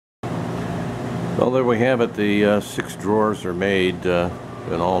Well, there we have it. The 6 drawers are made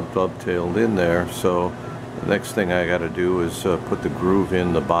and all dovetailed in there. So the next thing I got to do is put the groove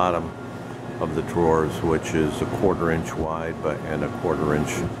in the bottom of the drawers, which is a 1/4 inch wide and a 1/4 inch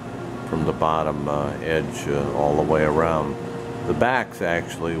from the bottom edge all the way around. The backs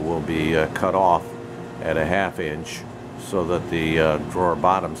actually will be cut off at a 1/2 inch so that the drawer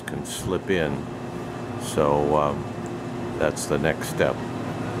bottoms can slip in. So that's the next step.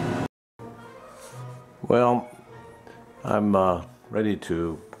 Well, I'm ready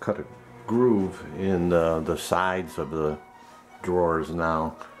to cut a groove in the sides of the drawers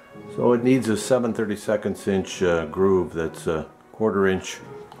now. So it needs a 7/32 inch groove that's a 1/4 inch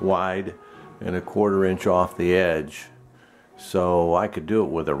wide and a 1/4 inch off the edge. So I could do it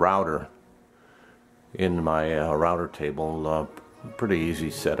with a router in my router table. Pretty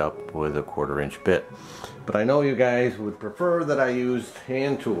easy setup with a 1/4 inch bit. But I know you guys would prefer that I used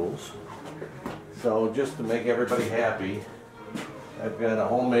hand tools. So just to make everybody happy, I've got a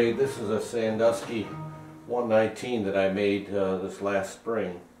homemade, this is a Sandusky 119 that I made this last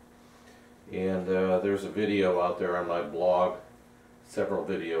spring. And there's a video out there on my blog, several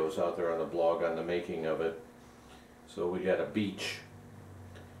videos out there on the blog on the making of it. So we got a beech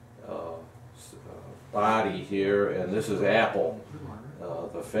body here, and this is apple.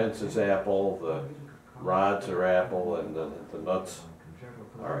 The fence is apple, the rods are apple, and the nuts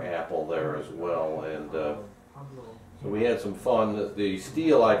are apple there as well. And so we had some fun. The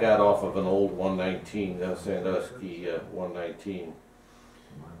steel I got off of an old 119, Sandusky 119.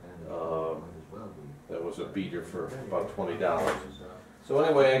 That was a beater for about $20. So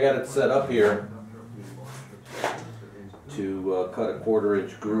anyway, I got it set up here to cut a 1/4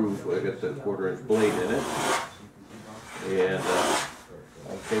 inch groove. I got the 1/4 inch blade in it, and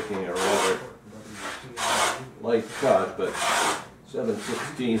I'm taking a rather light cut, but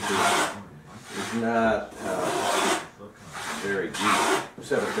 7/16 is not very deep.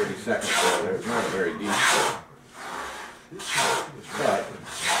 7/32 rather is not a very deep cut.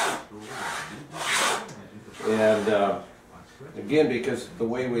 And again, because the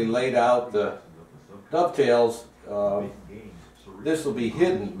way we laid out the dovetails, this will be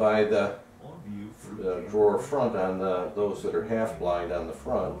hidden by the drawer front on those that are half blind on the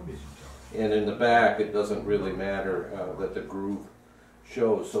front. And in the back, it doesn't really matter that the groove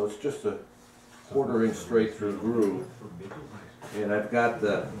shows. So it's just a 1/4 inch straight through groove. And I've got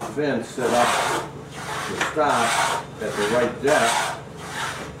the fence set up to stop at the right depth.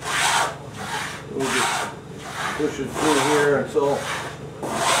 We'll just push it through here until it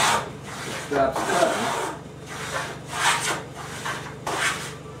stops cutting.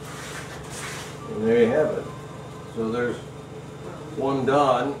 And there you have it. So there's one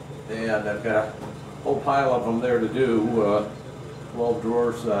done, and I've got a whole pile of them there to do. 12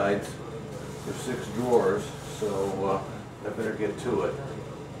 drawer sides for 6 drawers, so I better get to it.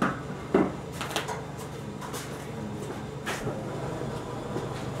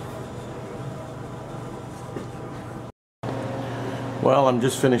 Well, I'm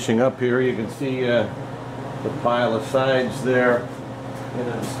just finishing up here. You can see the pile of sides there,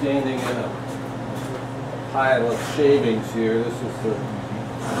 and I'm standing in a pile of shavings here. This is the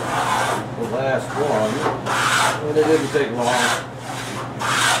last one, and it didn't take long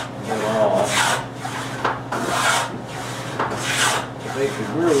at all to make the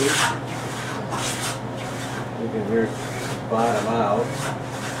groove. You can hear it bottom out.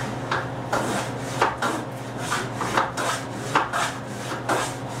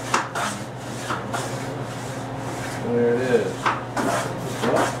 There it is.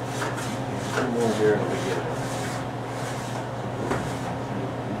 Well, some more here in the beginning.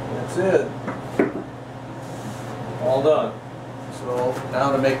 That's it. All done. So now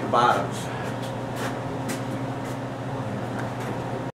to make the bottoms.